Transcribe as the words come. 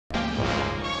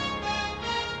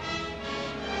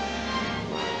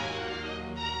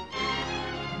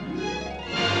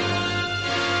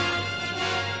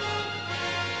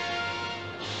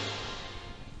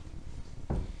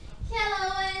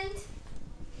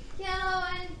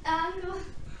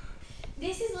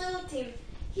This is little Tim.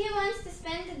 He wants to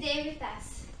spend the day with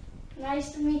us.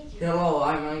 Nice to meet you. Hello,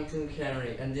 I'm Uncle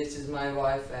Henry, and this is my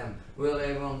wife Em. We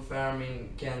live on farm in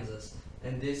Kansas,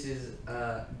 and this is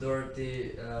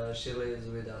Dorothy. She lives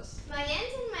with us. My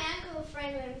aunt and my uncle are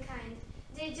friendly and kind.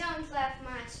 They don't laugh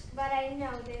much, but I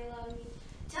know they love me.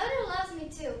 Toto loves me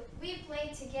too. We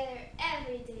play together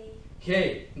every day.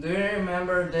 Hey, do you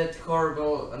remember that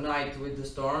horrible night with the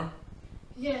storm?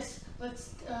 Yes,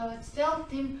 let's tell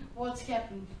Tim what's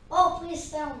happened. Oh, please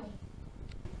tell me.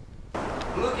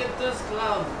 Look at those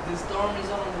clouds. The storm is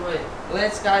on the way.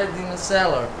 Let's hide in the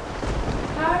cellar.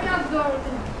 Hurry up,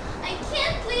 Dorothy. I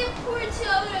can't leave poor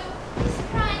Toto. He's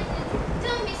frightened.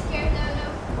 Don't be scared, Toto.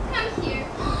 Come here.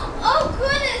 Oh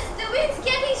goodness, the wind's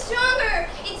getting stronger.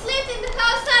 It's lifting the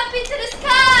house up into the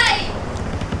sky.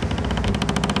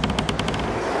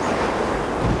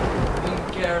 We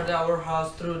carried our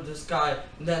house through the sky.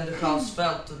 Then the house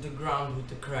fell to the ground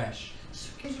with a crash.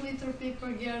 His little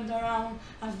people gathered around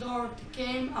as Dorothy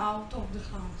came out of the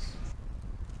house.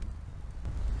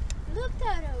 Look,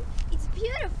 Toto. It's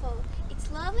beautiful.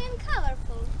 It's lovely and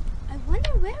colorful. I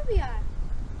wonder where we are.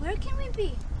 Where can we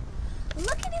be?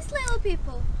 Look at these little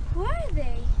people. Who are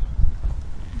they?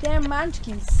 They're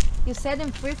munchkins. You set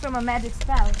them free from a magic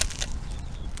spell.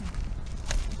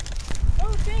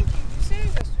 Oh, thank you. You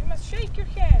saved us. We must shake your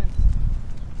hand.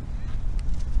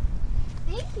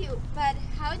 Thank you, but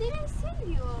how did I save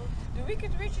you all? The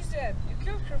wicked witch is dead. You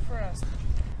killed her for us.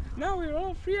 Now we're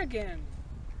all free again.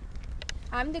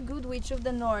 I'm the good witch of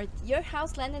the north. Your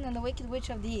house landed on the wicked witch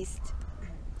of the east.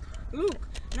 Look,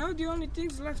 now the only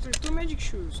things left are 2 magic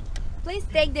shoes. Please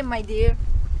take them, my dear.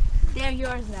 They're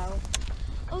yours now.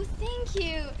 Oh, thank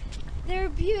you. They're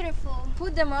beautiful.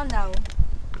 Put them on now.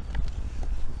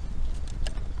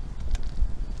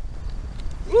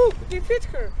 Look, they fit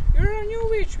her. You're a new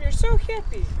witch. We're so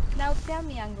happy. Now tell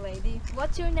me, young lady,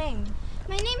 what's your name?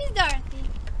 My name is Dorothy.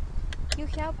 You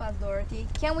help us, Dorothy.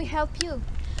 Can we help you?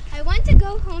 I want to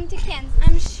go home to Kansas.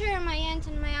 I'm sure my aunt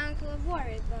and my uncle are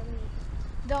worried about me.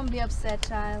 Don't be upset,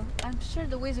 child. I'm sure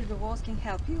the Wizard of Oz can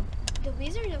help you. The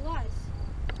Wizard of Oz?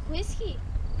 Who is he?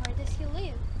 Where does he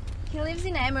live? He lives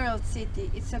in Emerald City.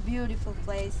 It's a beautiful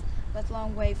place, but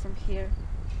long way from here.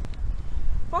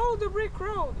 Follow the brick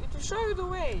road. It will show you the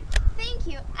way. Thank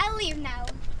you. I'll leave now.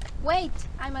 Wait,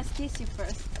 I must kiss you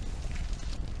first.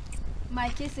 My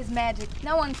kiss is magic.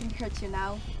 No one can hurt you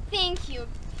now. Thank you.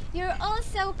 You're all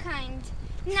so kind.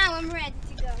 Now I'm ready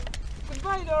to go.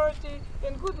 Goodbye, Dorothy,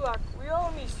 and good luck. We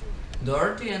all miss you.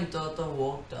 Dorothy and Toto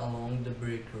walked along the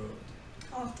brick road.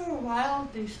 After a while,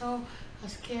 they saw a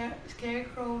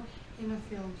scarecrow in a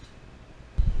field.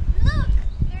 Look!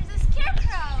 There's a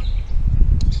scarecrow!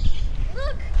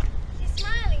 Look! He's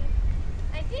smiling.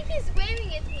 I think he's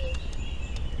waving at me.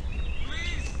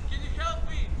 Please, can you help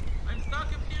me? I'm stuck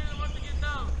up here and I want to get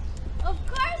down. Of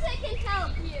course I can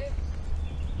help you.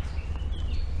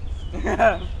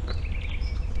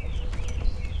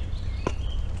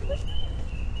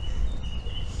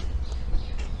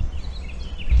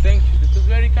 Thank you, that was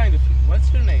very kind of you.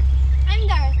 What's your name? I'm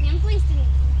Dorothy. I'm pleased to meet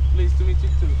you. Pleased to meet you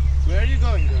too. Where are you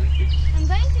going, Dorothy? I'm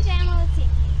going to the Emerald City.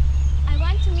 I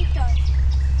want to meet Dorothy.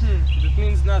 That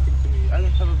means nothing to me. I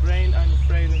don't have a brain, I'm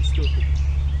afraid I'm stupid.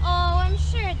 Oh, I'm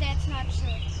sure that's not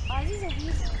true. Oz is a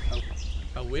wizard.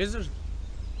 A wizard?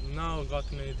 Now I got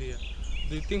an idea.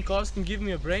 Do you think Oz can give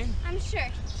me a brain? I'm sure he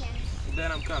can.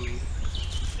 Then I'm coming.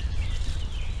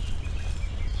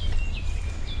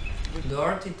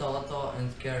 Dorothy, Toto, and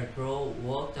Scarecrow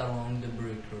walked along the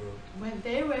brick road. When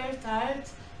they were tired,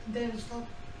 they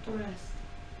stopped to rest.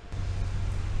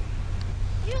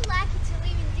 You're lucky to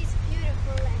live in this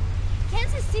beautiful land.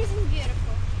 Kansas isn't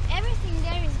beautiful. Everything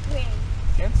there is green.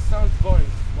 Kansas sounds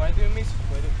boring. Why do you miss it?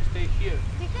 Why don't you stay here?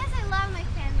 Because I love my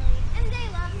family, and they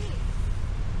love me.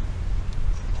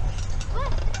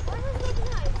 What was that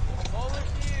noise? Over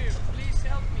here! Please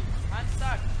help me. I'm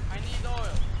stuck. I need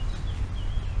oil.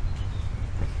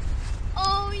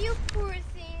 Oh, you poor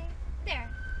thing. There.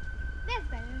 That's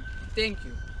better. Thank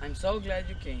you. I'm so glad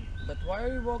you came. But why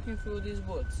are you walking through these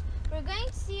woods? We're going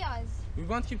to see Oz. We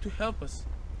want him to help us.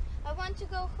 I want to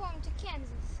go home to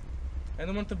Kansas. I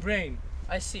don't want a brain.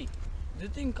 I see. Do you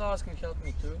think Oz can help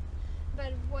me too?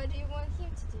 But what do you want him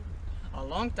to do? A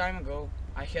long time ago,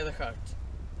 I had a heart.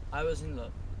 I was in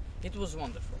love. It was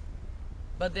wonderful.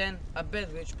 But then, a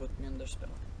bad witch put me under spell.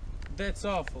 That's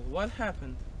awful. What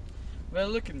happened? Well,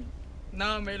 look at me.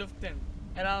 Now I'm made of tin,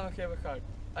 and I don't have a heart.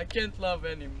 I can't love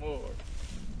anymore.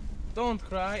 Don't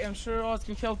cry. I'm sure Oz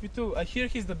can help you too. I hear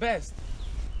he's the best.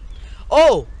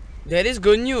 Oh! That is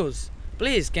good news.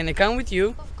 Please, can I come with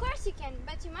you? Of course course you can,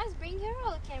 but you must bring your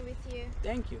roll can with you.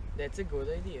 Thank you. That's a good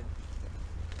idea.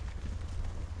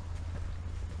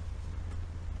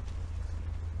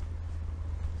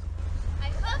 I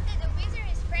hope that the wizard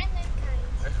is friendly and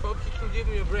kind. I hope he can give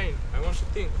me a brain. I want to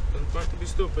think. Don't want to be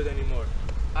stupid anymore.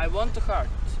 I want a heart.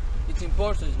 It's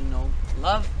important, you know.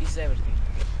 Love is everything.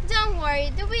 Don't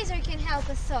worry, the wizard can help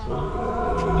us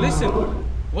all. Listen!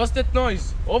 What's that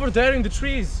noise? Over there in the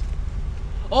trees.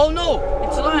 Oh no!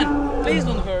 It's a lion! Please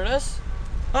don't hurt us.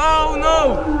 Oh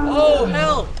no! Oh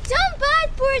help! Don't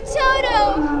bite poor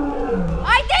Toto!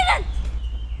 I didn't!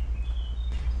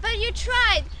 But you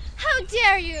tried. How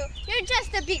dare you? You're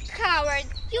just a big coward.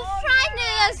 You frightened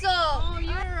us all. Oh,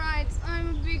 you're right. I'm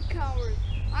a big coward.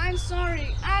 I'm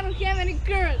sorry. I don't have any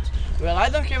courage. Well, I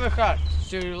don't have a heart,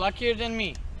 so you're luckier than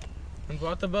me. And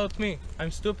what about me?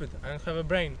 I'm stupid. I don't have a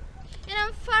brain. And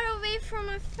I'm far away from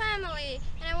my family,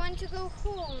 and I want to go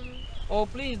home. Oh,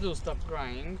 please do stop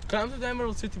crying. Come to the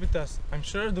Emerald City with us. I'm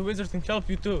sure the wizard can help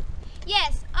you too.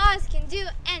 Yes, Oz can do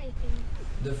anything.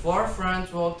 The four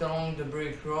friends walked along the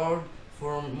brick road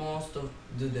for most of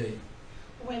the day.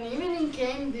 When evening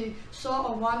came, they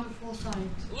saw a wonderful sight.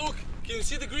 Look! Can you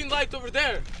see the green light over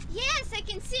there? Yes, I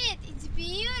can see it. It's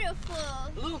beautiful.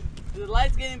 Look, the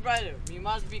light's getting brighter. We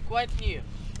must be quite near.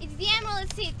 It's the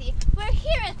Emerald City. We're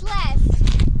here at last.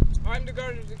 I'm the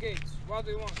guard of the gates. What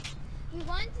do you want? We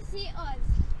want to see Oz.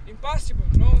 Impossible.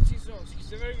 No one sees Oz.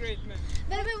 He's a very great man.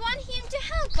 But we want him to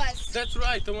help us. That's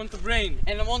right, I want a brain.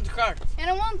 And I want a heart. And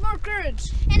I want more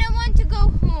courage. And I want to go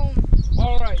home.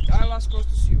 All right, I'll ask Oz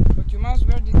to see you. But you must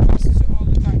wear these glasses all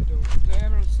the time, though. The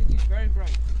Emerald City is very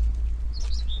bright.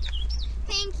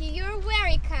 Thank you. You're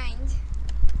very kind.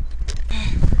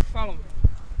 Follow me.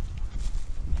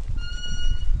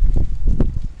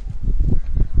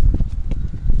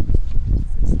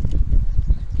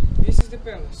 This is the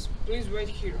palace. Please wait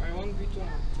here. I won't be too long.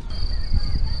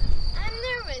 I'm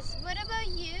nervous. What about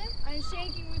you? I'm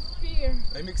shaking with fear.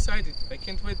 I'm excited. I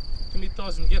can't wait to meet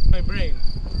Oz and get my brain.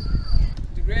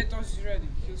 The great Oz is ready.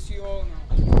 He'll see you all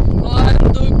now.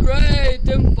 I'm the great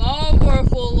and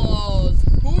powerful Oz.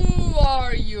 Who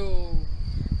are you?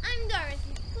 I'm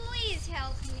Dorothy. Please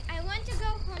help me. I want to go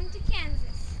home to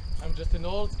Kansas. I'm just an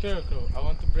old scarecrow. I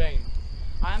want a brain.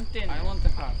 I'm thin. I want a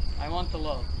heart. I want a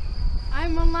love.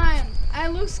 I'm a lion. I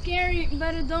look scary,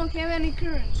 but I don't have any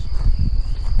courage.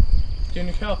 Can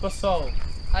you help us all?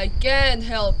 I can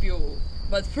help you,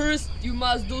 but first you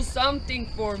must do something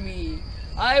for me.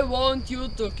 I want you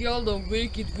to kill the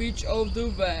Wicked Witch of the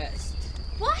West.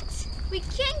 What? We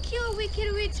can't kill a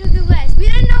wicked witch of the West. We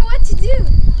don't know what to do.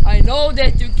 I know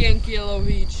that you can kill a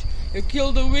witch. You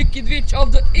kill the Wicked Witch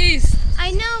of the East.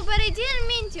 I know, but I didn't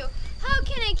mean to. How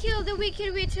can I kill the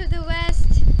wicked witch of the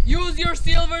West? Use your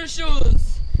silver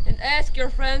shoes and ask your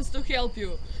friends to help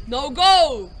you. Now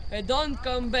go! And don't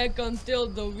come back until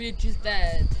the witch is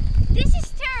dead. This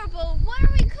is terrible. What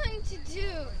are we going to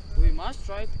do? We must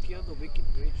try to kill the Wicked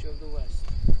Witch of the West.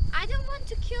 I don't want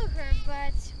to kill her,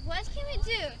 but what can we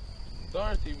do?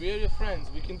 Dorothy, we're your friends.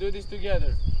 We can do this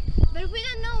together. But we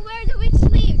don't know where the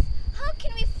witch lives. How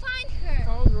can we find her?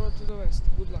 Follow the road to the west.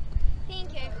 Good luck.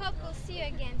 Thank you. I hope we'll see you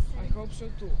again I soon. hope so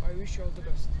too. I wish you all the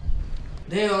best.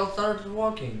 They all started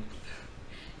walking.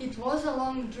 It was a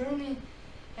long journey,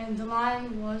 and the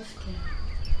lion was scared.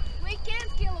 We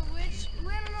can't kill a witch. We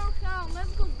don't know how.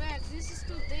 Let's go back. This is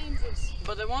too dangerous.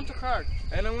 But I want a heart.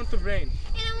 And I want a brain.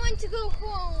 And I want to go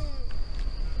home.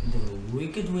 The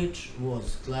Wicked Witch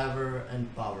was clever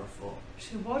and powerful.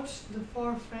 She watched the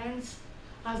four friends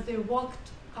as they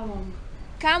walked along.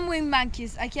 Come, wing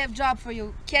monkeys. I have a job for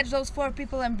you. Catch those 4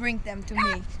 people and bring them to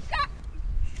me.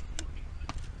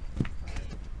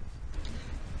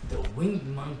 The winged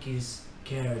monkeys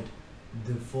carried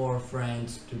the 4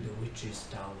 friends to the witch's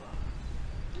tower.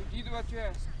 You did what you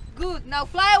asked. Good. Now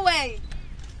fly away.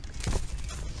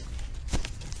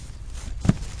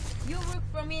 You work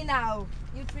for me now.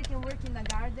 You 3 can work in the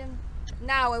garden.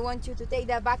 Now I want you to take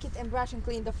that bucket and brush and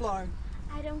clean the floor.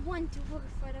 I don't want to work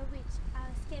for the witch. I'll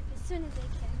escape as soon as I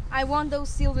can. I want those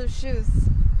silver shoes.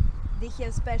 They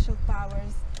have special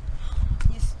powers.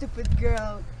 You stupid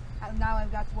girl. Now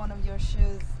I've got one of your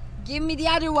shoes. Give me the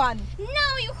other one.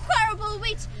 No, you horrible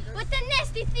witch! What a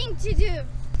nasty thing to do!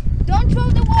 Don't throw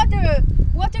the water.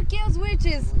 Water kills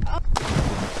witches.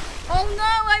 Oh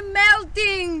no, I'm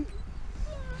melting.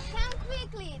 Come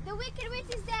quickly! The wicked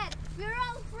witch is dead! We're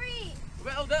all free!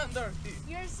 Well done, Dorothy.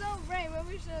 You're so brave. I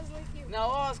wish I was like you. Now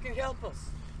Oz can help us.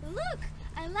 Look!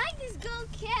 I like this gold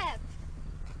cap!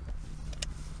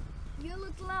 You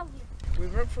look lovely. We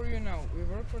work for you now. We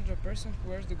work for the person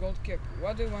who wears the gold cap.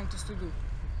 What do you want us to do?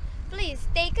 Please,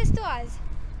 take us to Oz.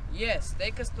 Yes,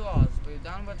 take us to Oz. We've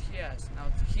done what he asked. Now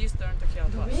it's his turn to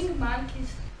help The us. winged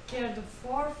monkeys carried the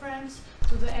 4 friends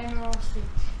to the Emerald City.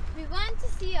 We want to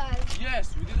see us.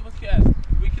 Yes, we did what he asked. The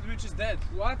wicked witch is dead.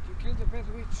 What? You killed the bad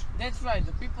witch? That's right,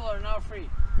 the people are now free.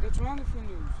 That's wonderful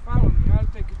news. Follow me, I'll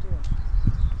take you to us.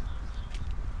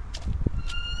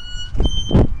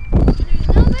 There's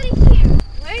nobody here.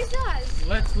 Where's us?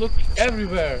 Let's look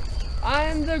everywhere. I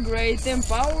am the great and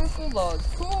powerful Lord.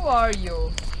 Who are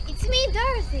you? It's me,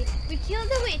 Dorothy. We killed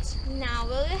the witch. Now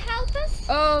will you help us?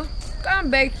 Oh, come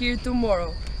back here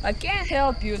tomorrow. I can't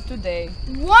help you today.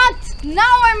 What?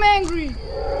 Now I'm angry.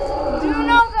 Do you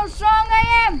know how strong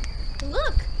I am?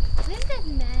 Look, who is that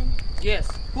man? Yes,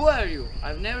 who are you?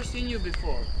 I've never seen you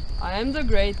before. I am the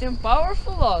great and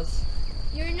powerful Oz.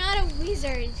 You're not a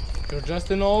wizard. You're just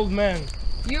an old man.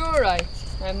 You're right.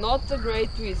 I'm not a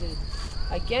great wizard.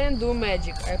 I can't do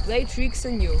magic. I play tricks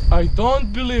on you. I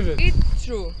don't believe it. It's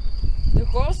true. The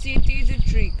whole city is a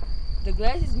trick. The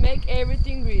glasses make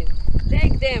everything green.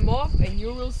 Take them off and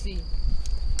you will see.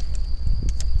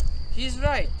 He's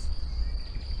right.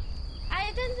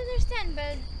 I don't understand,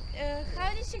 but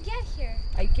how did you get here?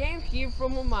 I came here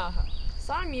from Omaha.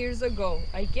 Some years ago,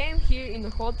 I came here in a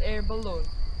hot air balloon.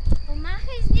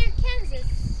 Omaha is near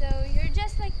Kansas, so you're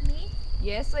just like me?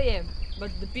 Yes, I am.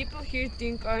 But the people here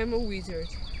think I am a wizard.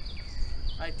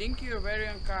 I think you're very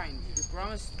unkind. You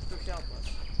promised to help us.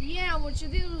 Yeah, what you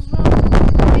did was wrong.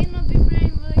 I may not be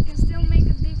brave, but I can still make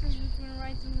a difference between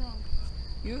right and wrong.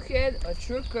 You had a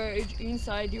true courage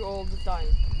inside you all the time.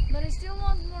 But I still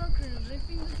want more courage. I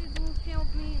think that it will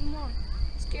help me more.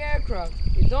 Scarecrow,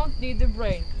 you don't need a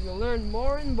brain. You learn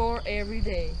more and more every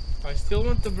day. I still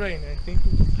want the brain. I think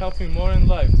it will help me more in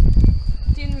life.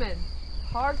 Tin Man,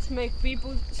 hearts make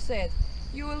people sad.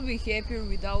 You will be happier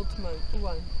without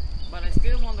one. But I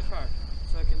still want the heart,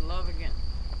 so I can love again.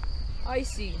 I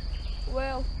see.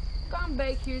 Well, come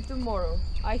back here tomorrow.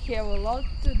 I have a lot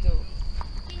to do.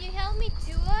 Can you help me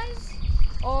too, Oz?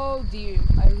 Oh dear,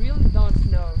 I really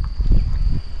don't know.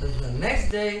 The next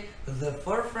day, the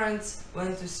 4 friends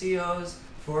went to see Oz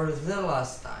for the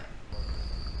last time.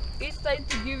 It's time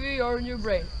to give you your new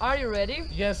brain. Are you ready?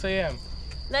 Yes, I am.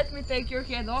 Let me take your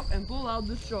head off and pull out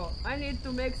the straw. I need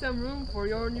to make some room for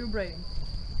your new brain.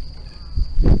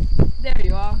 There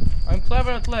you are. I'm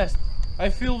clever at last. I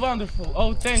feel wonderful.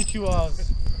 Oh, thank you,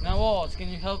 Oz. Now Oz, can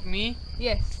you help me?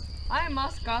 Yes, I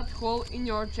must cut a hole in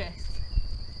your chest.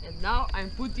 And now I'm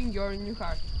putting your new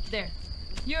heart. There.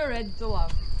 You're ready to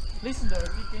love. Listen,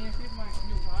 Dorothy, can you fit my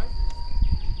new heart?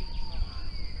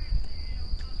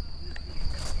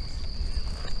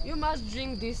 You must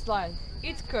drink this line.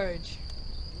 It's courage.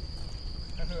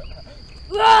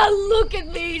 Look at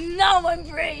me! Now I'm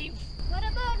brave! What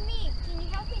about me? Can you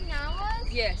help me now,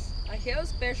 Oz? Yes, I have a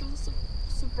special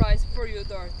surprise for you,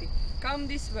 Dorothy. Come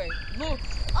this way. Look.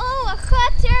 Oh, a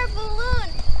hot air balloon!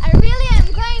 I really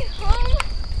am going home?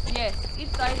 Yes,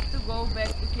 it's time to go back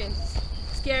to Kansas.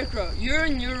 Scarecrow, you're a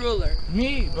new ruler.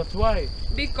 Me? But why?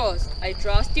 Because I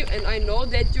trust you and I know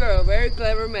that you are a very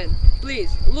clever man.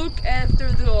 Please, look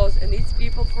after the Oz and its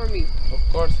people for me. Of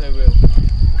course I will.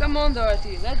 Come on,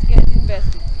 Dorothy, let's get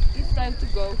invested. It's time to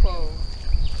go home.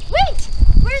 Wait!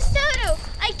 Where's Toto?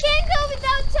 I can't go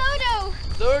without Toto!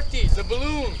 Dorothy, the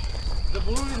balloon! The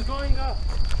balloon is going up.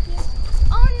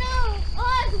 Oh no!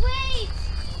 Oz, wait!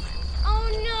 Oh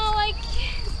no, I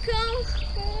can't go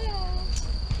home.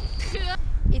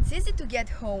 It's easy to get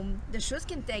home. The shoes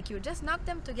can take you. Just knock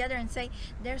them together and say,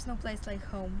 there's no place like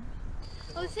home.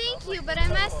 Oh, thank you, but I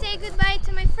must say goodbye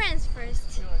to my friends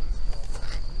first.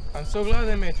 I'm so glad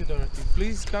I met you, Dorothy.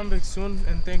 Please come back soon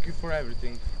and thank you for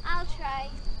everything. I'll try.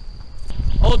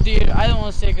 Oh dear, I don't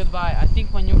want to say goodbye. I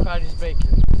think my new heart is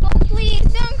breaking. Oh, please,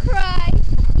 don't cry.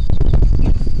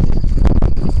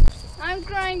 I'm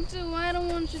crying too. I don't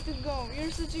want you to go.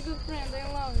 You're such a good friend.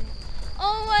 I love you.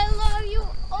 Oh, I love you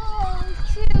all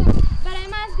too. But I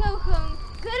must go home.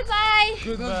 Goodbye.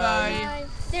 Goodbye.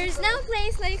 There's no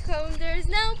place like home. There's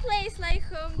no place like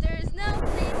home. There's no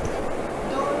place.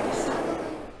 Dorothy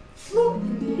suddenly flew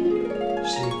in the air.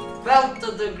 She fell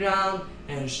to the ground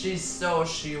and she saw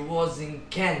she was in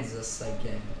Kansas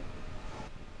again.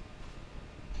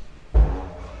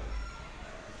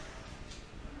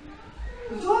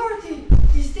 Dorothy,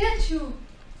 is that you?